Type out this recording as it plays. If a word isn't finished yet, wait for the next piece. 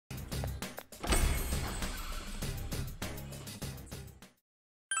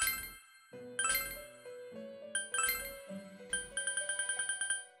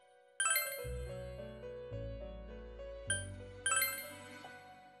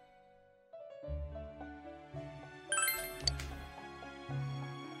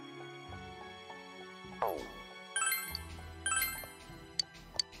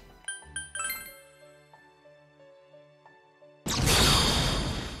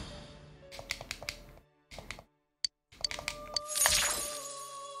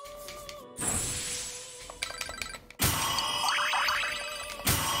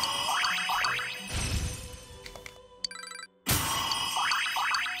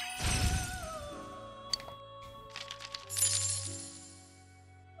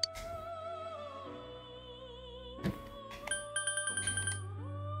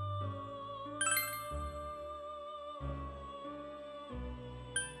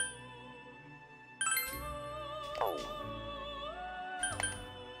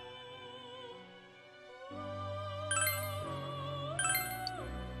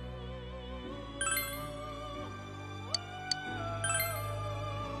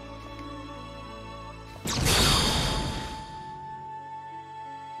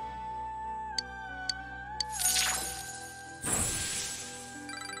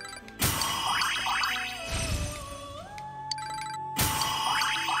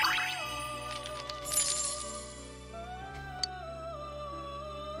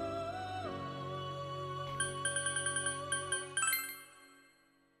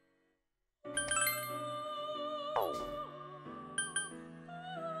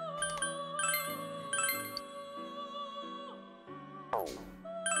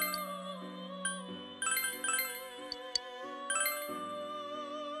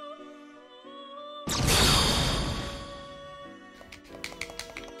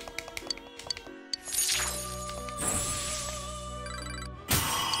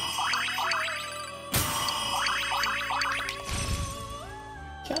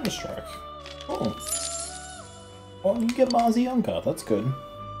Counter-Strike. Oh. Well, you get Marzi Yonka, that's good.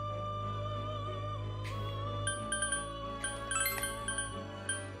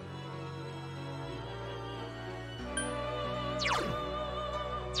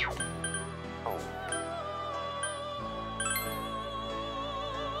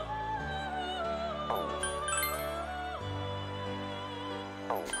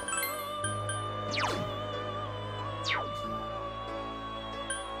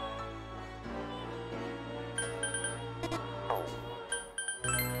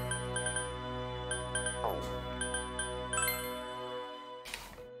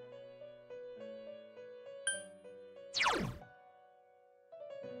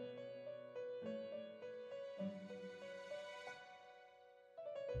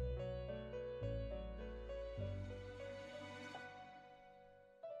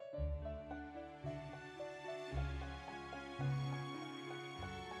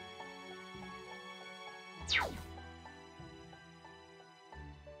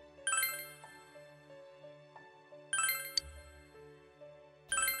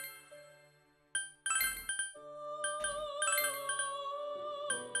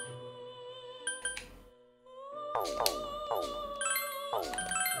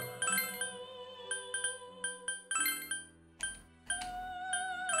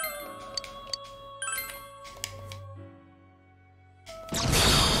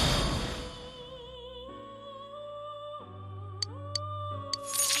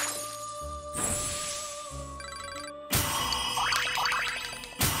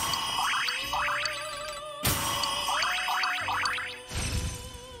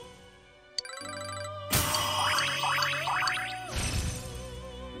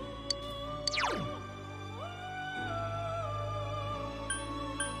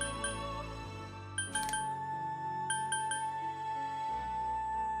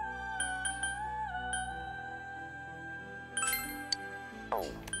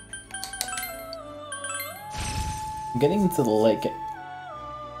 I'm getting into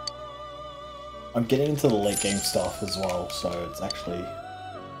the late game stuff as well, so it's actually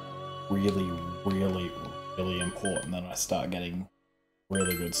really, really, really important that I start getting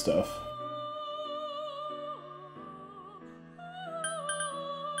really good stuff.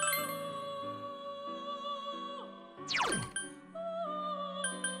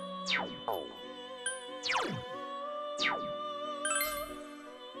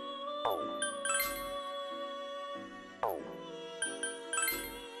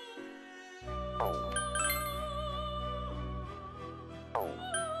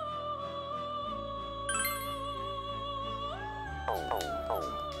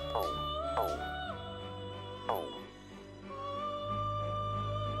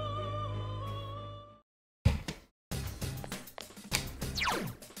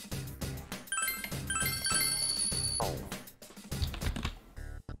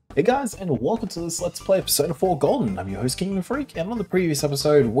 Hey guys, and welcome to this Let's Play Persona 4 Golden. I'm your host, King the Freak, and on the previous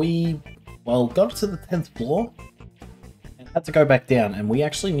episode, we, well, got to the 10th floor and had to go back down, and we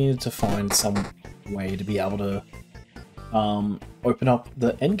actually needed to find some way to be able to open up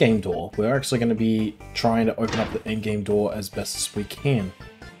the endgame door. We're actually going to be trying to open up the endgame door as best as we can.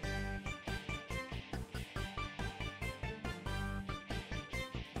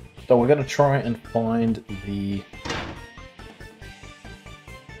 So we're going to try and find the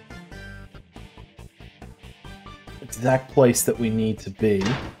exact place that we need to be.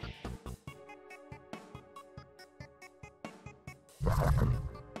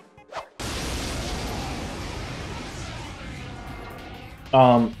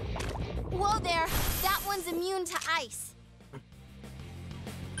 Whoa there! That one's immune to ice.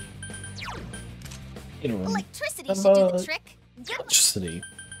 Interim. Electricity should do the trick. Electricity.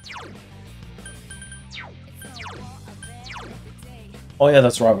 Oh yeah,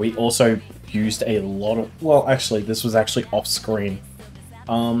 that's right. We also used a lot of... Well, actually, this was actually off-screen.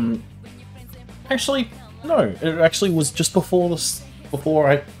 Actually, no. It actually was just before this... Before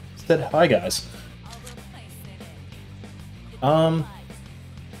I said hi, guys.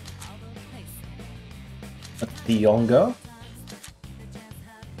 The Yonga.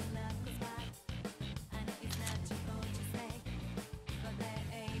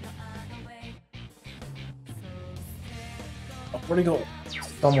 I've already got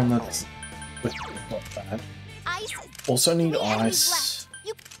someone that's not bad. Ice. Also need Three enemies ice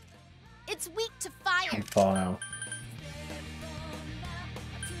left. It's weak to fire. and fire.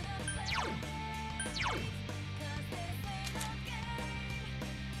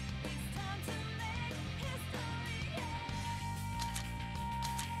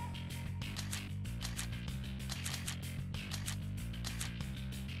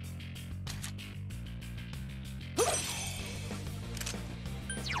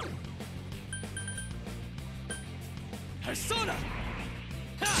 Persona!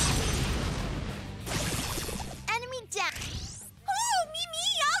 Enemy down. Oh, me,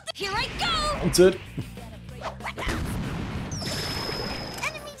 here I go. That's it.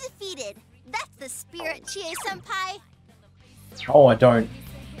 Enemy defeated. That's the spirit, Chie-senpai. Oh, I don't.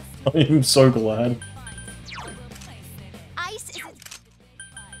 I'm so glad. Ice is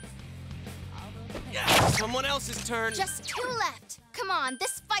Someone else's turn. just 2 left. Come on,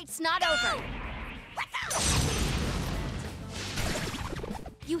 this fight's not over.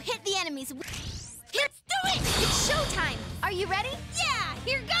 You hit the enemies. Let's do it! It's showtime. Are you ready? Yeah,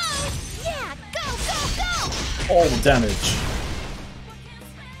 here goes. Yeah, go, go, go. All the damage.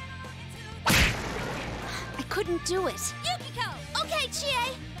 I couldn't do it. Yukiko. Okay,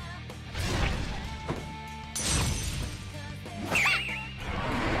 Chie.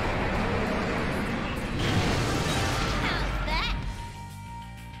 How's that?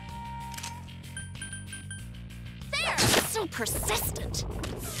 There. So persistent.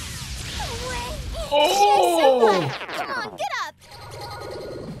 No way. Oh! Come on, get up.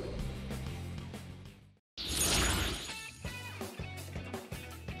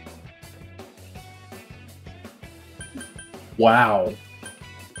 Wow.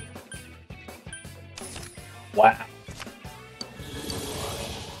 Wow.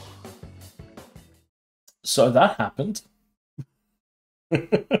 So that happened.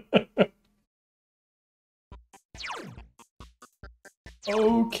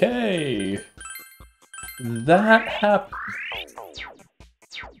 Okay. That happened.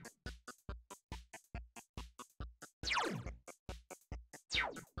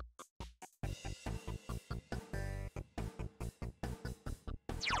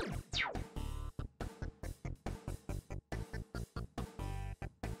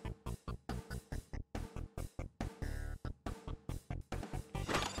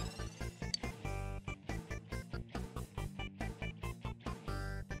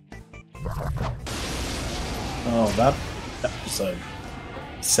 Oh, that was a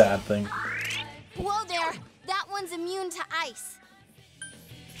sad thing. Whoa there. That one's immune to ice.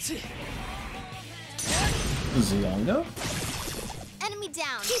 Zionga? Enemy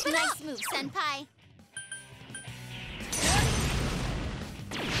down. Nice move, senpai.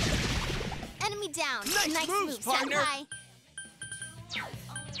 Enemy down. Nice moves, partner. senpai.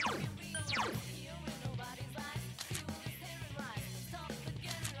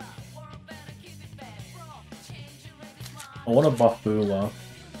 I want a Bafula.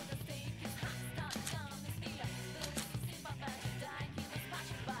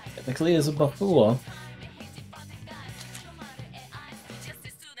 Technically, is a Bafula.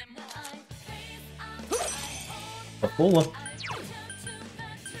 Bafula.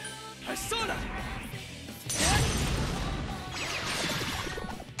 Persona!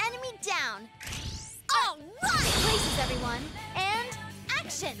 Enemy down. All right. Places, everyone. And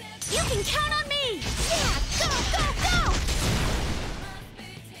action. You can count on me. Yeah, go, go, go.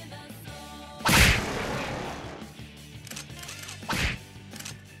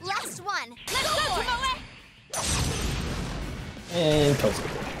 Last one. Let's go, Tomoe. And kills it.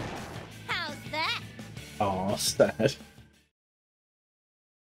 How's that? Aw, sad.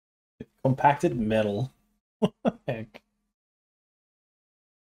 Compacted metal. What the heck?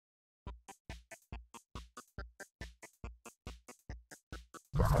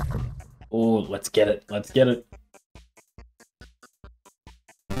 Oh, let's get it. Let's get it.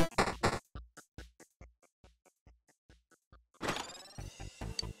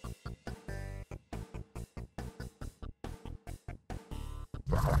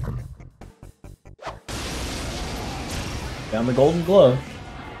 Found the golden glove.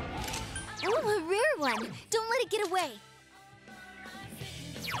 Oh, a rare one. Don't let it get away.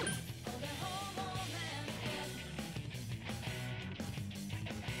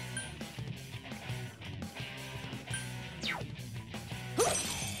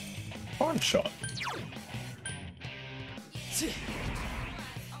 Fine shot.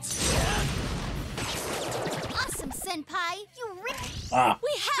 Awesome, Senpai. You Ah, We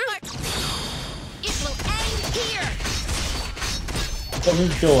have our... It will end here.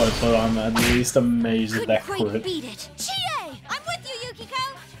 doesn't kill it, but I'm at least amazed at Couldn't that quite crit. beat it. Chie! I'm with you, Yukiko.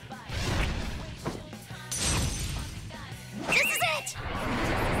 This is it.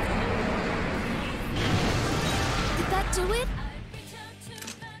 Did that do it?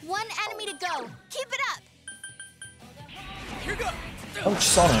 One enemy to go. Keep it up. Here goes. Oh,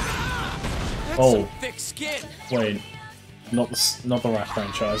 Sonic. That's Oh. some thick skin. Wait, not the right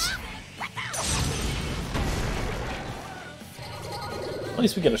franchise. At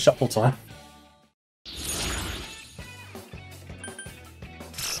least we get a shuffle time.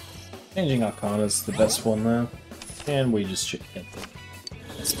 Changing Arcana's the best one there. And we just should get the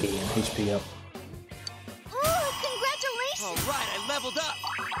SP and HP up. Ooh, congratulations. All right, I leveled up.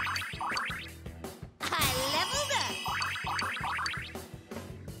 I leveled up.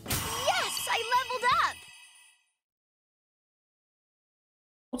 Yes, I leveled up.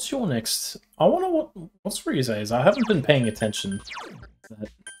 What's your next? I wonder what's Ryuse's. I haven't been paying attention.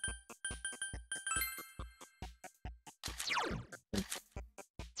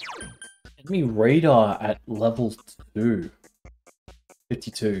 Enemy radar at level 2.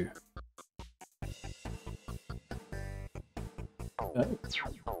 52. Oh.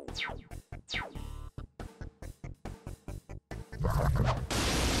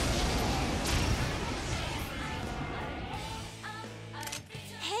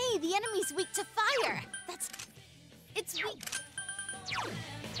 Hey, the enemy's weak to fire. It's weak.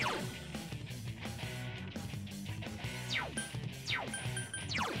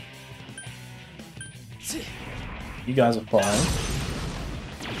 You guys are flying.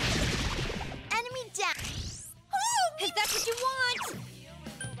 Enemy down. Oh, if that's what you want.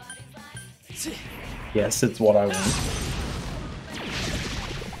 Yes, it's what I want.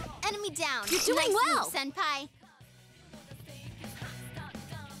 Enemy down. You're doing nice well. move, Senpai.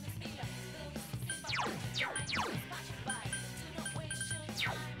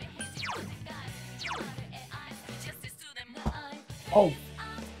 Oh,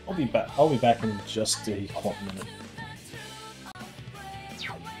 I'll be back. I'll be back in just a hot minute.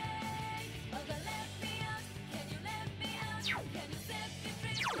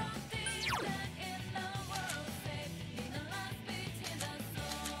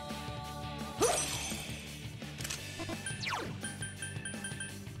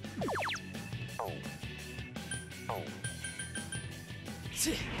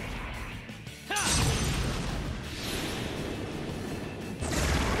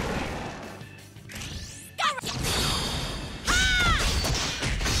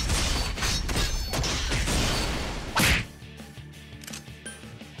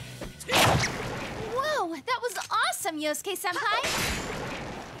 Whoa, that was awesome, Yosuke-senpai.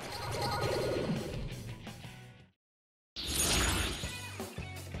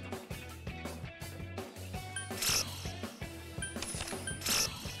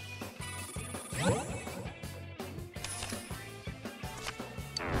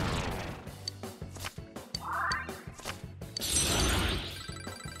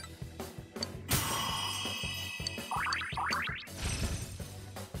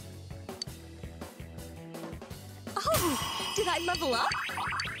 Oh, did I level up?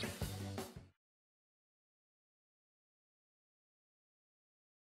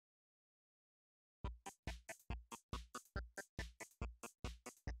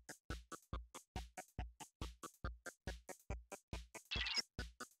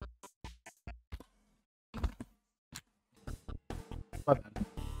 My bad.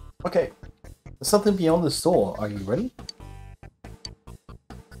 Okay, there's something beyond the store. Are you ready?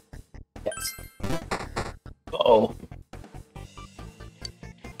 Yes. Uh-oh.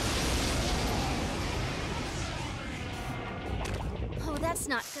 Oh, that's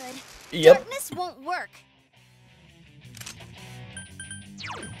not good. Yep. Darkness won't work.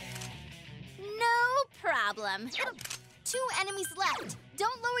 No problem. Two enemies left.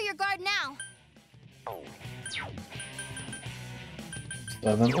 Don't lower your guard now.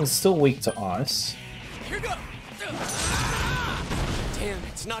 So that one's still weak to ice. Here go. Damn,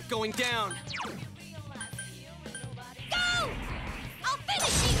 it's not going down. Go! I'll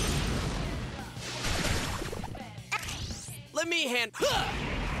finish you! let me hand.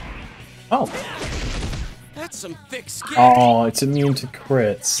 Oh. That's some thick skin. Oh, it's immune to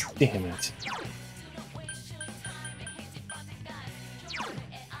crits. Damn it.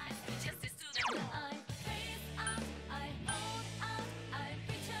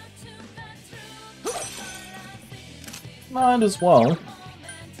 Might as well.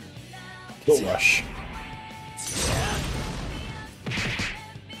 Kill rush.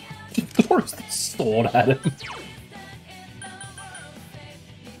 He throws the sword at him.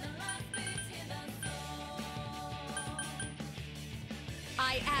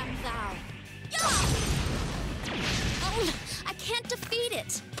 I am thou. Oh, I can't defeat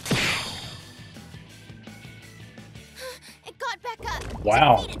it. It got back up.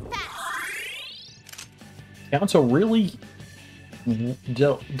 Wow. Defeat it fast. Counter really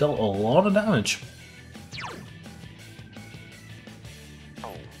dealt a lot of damage.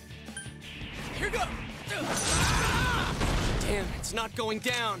 Here go. Damn, it's not going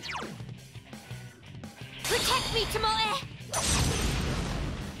down. Protect me, Tomoe!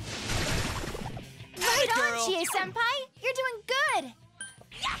 Right girl. on, Chie-senpai! You're doing good!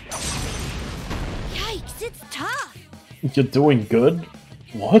 Yikes, it's tough. You're doing good?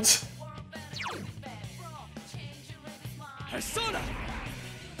 What? Persona.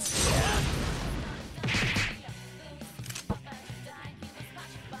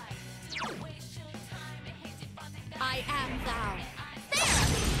 I am thou. There!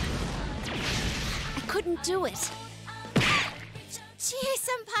 I couldn't do it.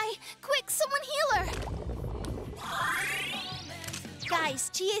 Chie-senpai! Quick, someone heal her! Guys,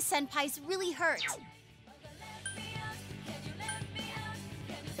 Chie-senpai's really hurt.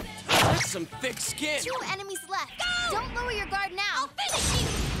 That's some thick skin. 2 enemies left. Go! Don't lower your guard now. I'll finish you.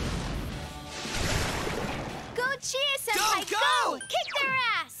 Go, Chie-senpai! Go, go! Kick their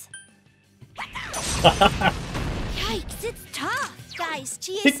ass! Yikes, it's tough. Guys,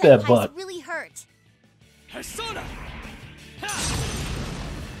 Kick their Chie-senpai's butt. really hurt. Persona.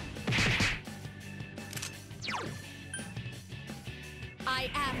 I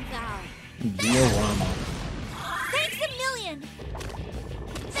am thou. Diorama. Thanks a million!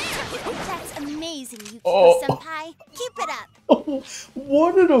 That's amazing, Yukiko Oh. senpai. Keep it up. Oh,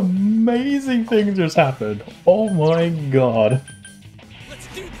 what an amazing thing just happened. Oh my god. Let's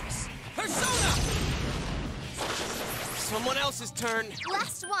do this. Persona. Someone else's turn.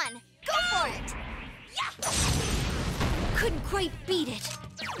 Last one. Go for it. Couldn't quite beat it.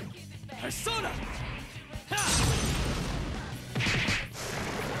 Persona.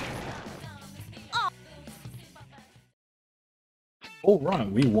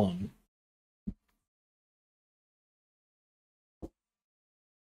 Alright, we won.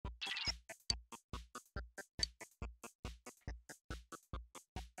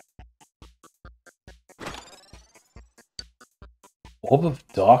 Orb of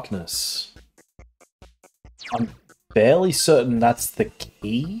Darkness. I'm fairly certain that's the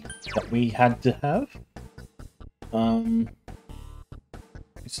key that we had to have. Let's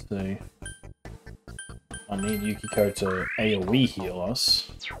see. I need Yukiko to AoE heal us.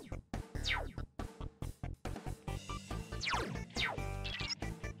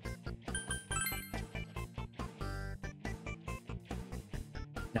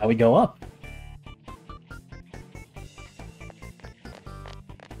 Now we go up.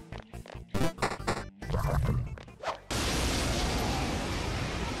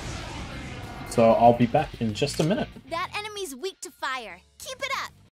 So I'll be back in just a minute. That enemy's weak to fire.